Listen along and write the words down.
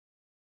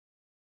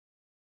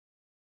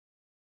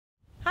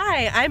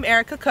Hi, I'm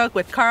Erika Cook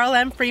with Carl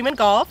M. Freeman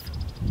Golf.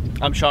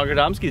 I'm Sean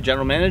Godomsky, the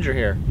general manager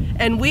here.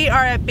 And we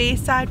are at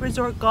Bayside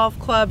Resort Golf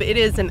Club. It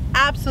is an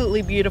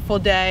absolutely beautiful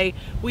day.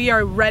 We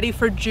are ready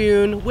for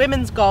June,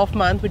 Women's Golf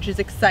Month, which is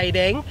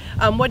exciting.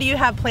 What do you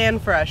have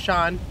planned for us,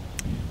 Sean?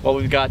 Well,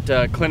 we've got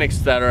clinics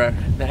that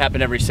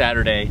happen every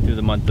Saturday through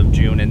the month of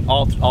June and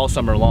all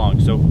summer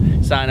long, so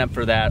sign up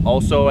for that.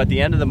 Also, at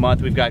the end of the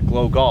month, we've got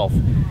Glow Golf.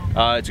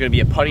 It's going to be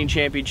a putting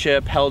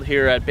championship held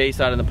here at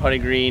Bayside on the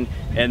putting green.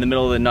 And in the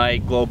middle of the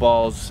night, glow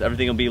balls,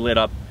 everything will be lit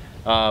up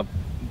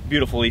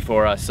beautifully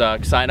for us.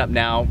 Sign up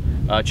now,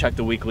 check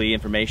the weekly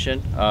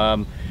information.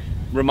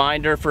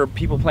 Reminder for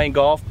people playing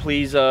golf,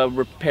 please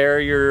repair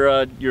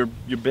your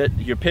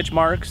pitch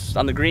marks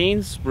on the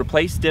greens,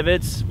 replace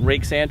divots,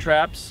 rake sand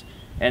traps,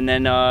 and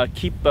then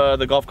keep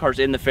the golf carts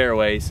in the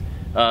fairways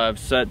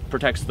so it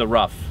protects the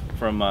rough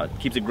from,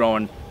 keeps it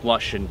growing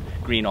lush and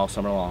green all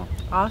summer long.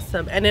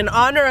 Awesome. And in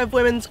honor of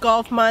Women's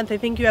Golf Month, I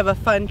think you have a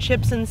fun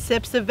Chips and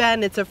Sips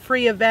event. It's a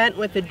free event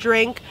with a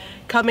drink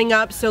coming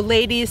up. So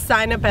ladies,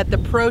 sign up at the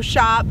Pro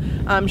Shop.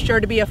 Sure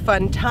to be a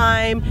fun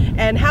time.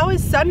 And how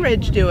is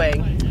Sunridge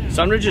doing?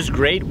 Sunridge is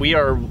great.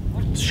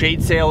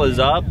 Shade sale is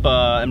up.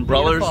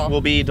 Umbrellas Beautiful.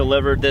 Will be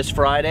delivered this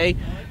Friday.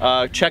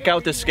 Check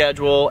out the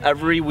schedule.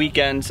 Every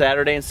weekend,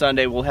 Saturday and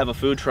Sunday, we'll have a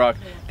food truck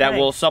that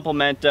will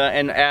supplement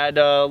and add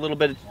a little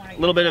bit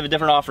of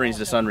different offerings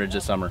to Sunridge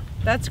this summer.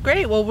 That's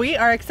great. Well, we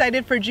are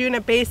excited for June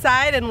at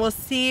Bayside, and we'll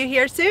see you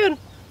here soon.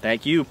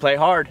 Thank you. Play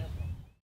hard.